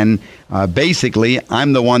planner, and basically,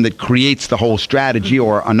 I'm the one that creates the whole strategy,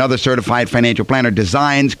 or another certified financial planner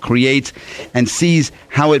designs, creates, and sees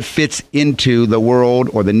how it fits into the world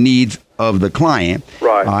or the needs of the client.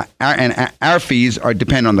 Right. Our fees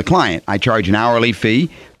depend on the client. I charge an hourly fee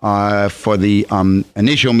for the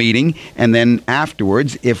initial meeting, and then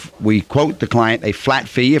afterwards, if we quote the client a flat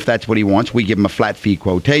fee, if that's what he wants, we give him a flat fee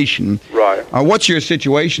quotation. Right. What's your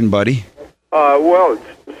situation, buddy? Well,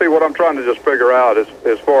 see, what I'm trying to just figure out is,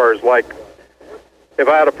 as far as, like, if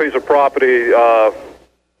I had a piece of property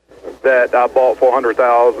that I bought for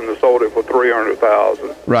 $100,000 and sold it for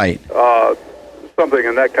 $300,000. Right. Something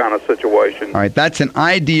in that kind of situation. All right, that's an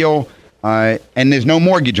ideal, and there's no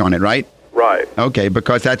mortgage on it, right? Right. Okay,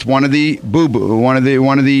 because that's one of the boo-boo, one of the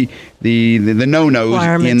no-nos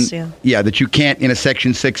Requirements, that you can't in a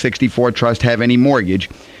Section 664 trust have any mortgage.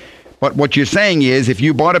 But what you're saying is, if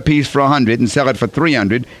you bought a piece for $100 and sell it for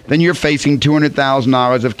 $300, then you're facing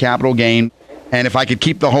 $200,000 of capital gain. And if I could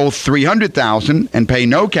keep the whole $300,000 and pay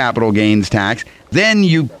no capital gains tax, then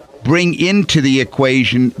you bring into the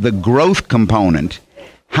equation the growth component.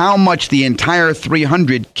 How much the entire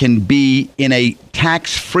 $300 can be in a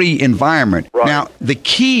tax-free environment. Right. Now, the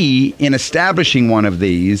key in establishing one of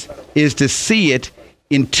these is to see it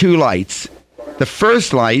in two lights. The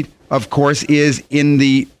first light, of course, is in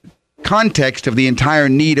the context of the entire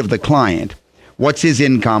need of the client. What's his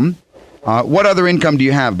income? What other income do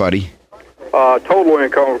you have, buddy? Total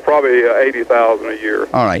income is probably $80,000 a year.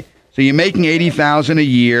 All right. So you're making $80,000 a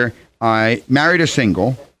year. Married or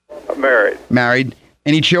single? Married. Married.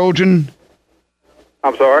 Any children?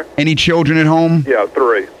 I'm sorry? Any children at home? Yeah,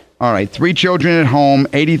 3. All right, 3 children at home,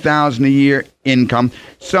 $80,000 a year income.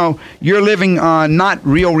 So you're living not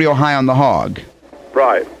real high on the hog.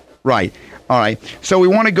 Right. Right. All right. So we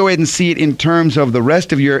want to go ahead and see it in terms of the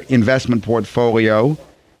rest of your investment portfolio.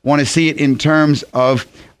 Want to see it in terms of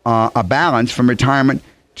a balance from retirement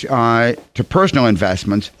to personal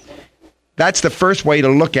investments. That's the first way to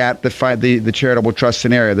look at the charitable trust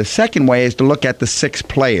scenario. The second way is to look at the 6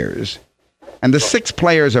 players. And the 6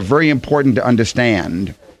 players are very important to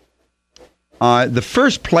understand. The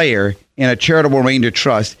first player in a charitable remainder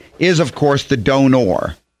trust is, of course, the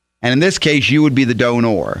donor. And in this case, you would be the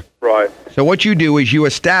donor. Right. So what you do is you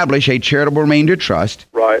establish a charitable remainder trust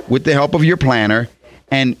with the help of your planner,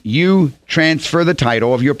 and you transfer the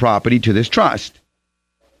title of your property to this trust.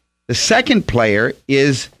 The second player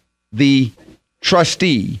is the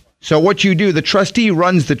trustee. So what you do, the trustee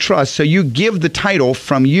runs the trust, so you give the title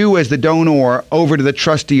from you as the donor over to the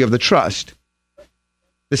trustee of the trust.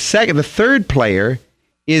 The third player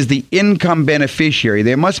is the income beneficiary.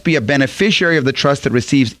 There must be a beneficiary of the trust that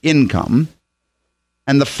receives income.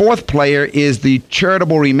 And the fourth player is the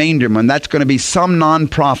charitable remainderman. That's going to be some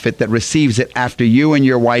nonprofit that receives it after you and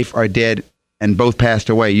your wife are dead and both passed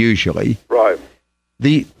away, usually. Right.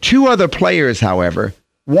 The 2 other players, however,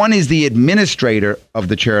 one is the administrator of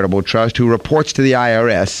the charitable trust who reports to the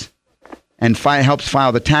IRS and helps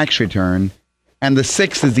file the tax return. And the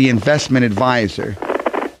 6th is the investment advisor.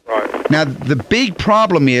 Right. Now, the big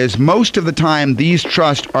problem is most of the time these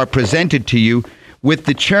trusts are presented to you with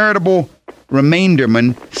the charitable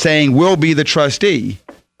remainderman saying, we'll be the trustee.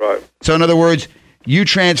 Right. So in other words, you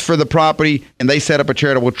transfer the property and they set up a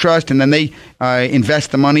charitable trust and then they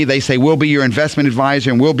invest the money. They say, we'll be your investment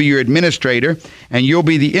advisor and we'll be your administrator and you'll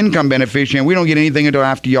be the income beneficiary and we don't get anything until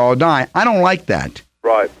after you all die. I don't like that.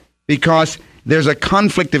 Right. Because there's a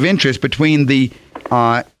conflict of interest between the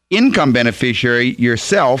income beneficiary,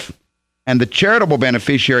 yourself, and the charitable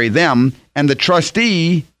beneficiary, them, and the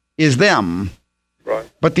trustee is them. Right.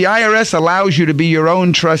 But the IRS allows you to be your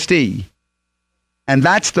own trustee. And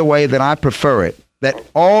that's the way that I prefer it, that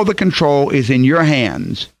all the control is in your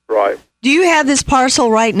hands. Right. Do you have this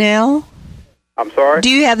parcel right now? I'm sorry?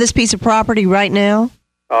 Do you have this piece of property right now?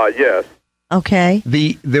 Yes. Okay.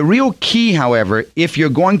 The real key, however, if you're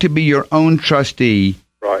going to be your own trustee,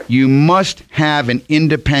 right, you must have an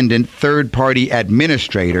independent third-party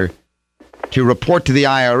administrator to report to the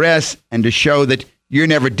IRS and to show that you're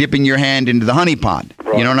never dipping your hand into the honeypot.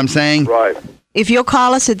 Right. You know what I'm saying? Right. If you'll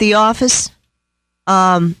call us at the office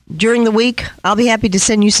during the week, I'll be happy to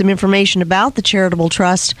send you some information about the charitable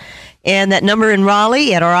trust. And that number in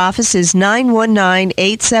Raleigh at our office is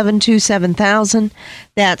 919-872-7000.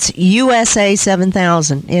 That's USA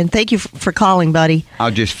 7000. And thank you for calling, buddy. I'll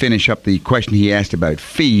just finish up the question he asked about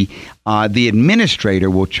fee. The administrator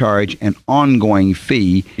will charge an ongoing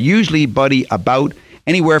fee, usually, buddy, about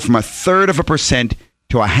anywhere from 1/3%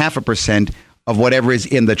 to 0.5% of whatever is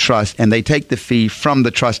in the trust, and they take the fee from the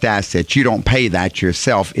trust assets. You don't pay that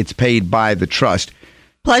yourself. It's paid by the trust.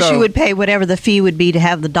 Plus, you would pay whatever the fee would be to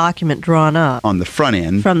have the document drawn up. On the front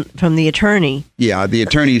end. From the attorney. Yeah, the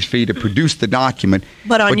attorney's fee to produce the document.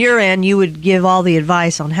 But on your end, you would give all the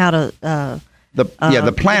advice on how to the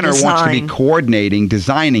planner wants to be coordinating,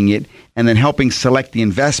 designing it, and then helping select the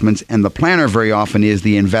investments. And the planner very often is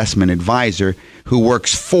the investment advisor who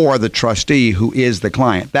works for the trustee, who is the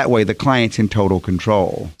client. That way, the client's in total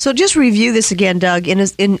control. So just review this again, Doug.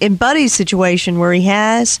 In Buddy's situation where he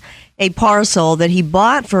has a parcel that he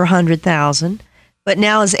bought for $100,000, but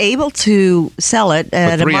now is able to sell it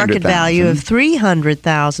at a market value of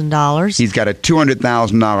 $300,000. He's got a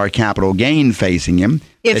 $200,000 capital gain facing him.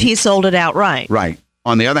 If he sold it outright. Right.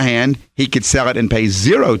 On the other hand, he could sell it and pay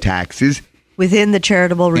 0 taxes within the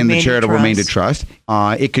charitable remainder trust.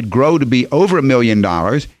 It could grow to be over $1 million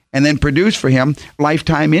and then produce for him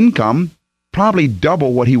lifetime income, probably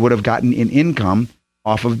double what he would have gotten in income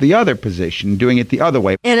off of the other position, doing it the other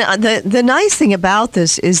way. And the nice thing about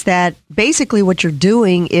this is that basically what you're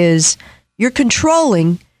doing is you're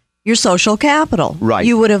controlling your social capital. Right.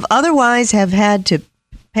 You would have otherwise have had to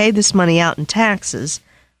pay this money out in taxes.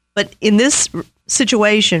 But in this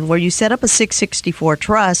situation where you set up a 664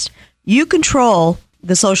 trust, you control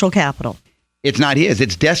the social capital. It's not his.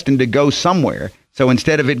 It's destined to go somewhere. So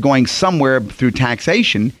instead of it going somewhere through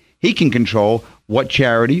taxation, he can control what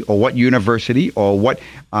charity or what university or what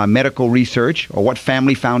medical research or what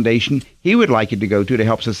family foundation he would like it to go to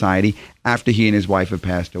help society after he and his wife have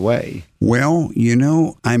passed away. Well,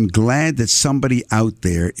 I'm glad that somebody out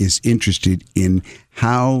there is interested in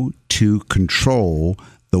how to control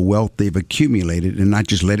the wealth they've accumulated and not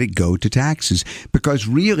just let it go to taxes. Because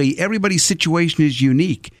really, everybody's situation is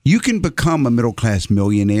unique. You can become a middle-class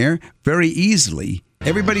millionaire very easily.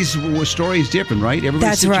 Everybody's story is different, right?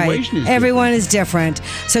 Everybody's situation is Everyone is different.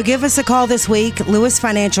 So give us a call this week, Lewis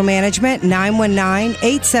Financial Management,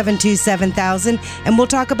 919-872-7000, and we'll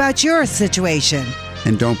talk about your situation.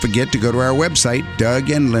 And don't forget to go to our website,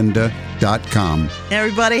 DougAndLinda.com.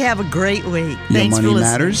 Everybody have a great week. Your Thanks for money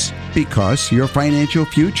listening. matters because your financial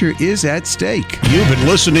future is at stake. You've been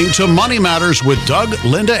listening to Money Matters with Doug,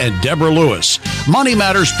 Linda, and Deborah Lewis. Money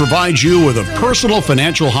Matters provides you with a personal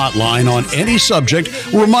financial hotline on any subject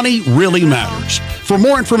where money really matters. For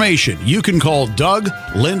more information, you can call Doug,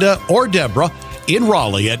 Linda, or Deborah in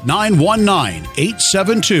Raleigh at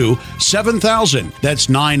 919-872-7000. That's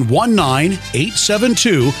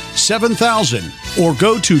 919-872-7000. Or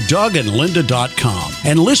go to DougAndLinda.com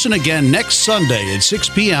and listen again next Sunday at 6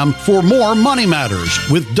 p.m. for more Money Matters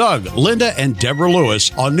with Doug, Linda, and Deborah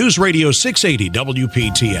Lewis on News Radio 680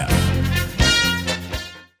 WPTF.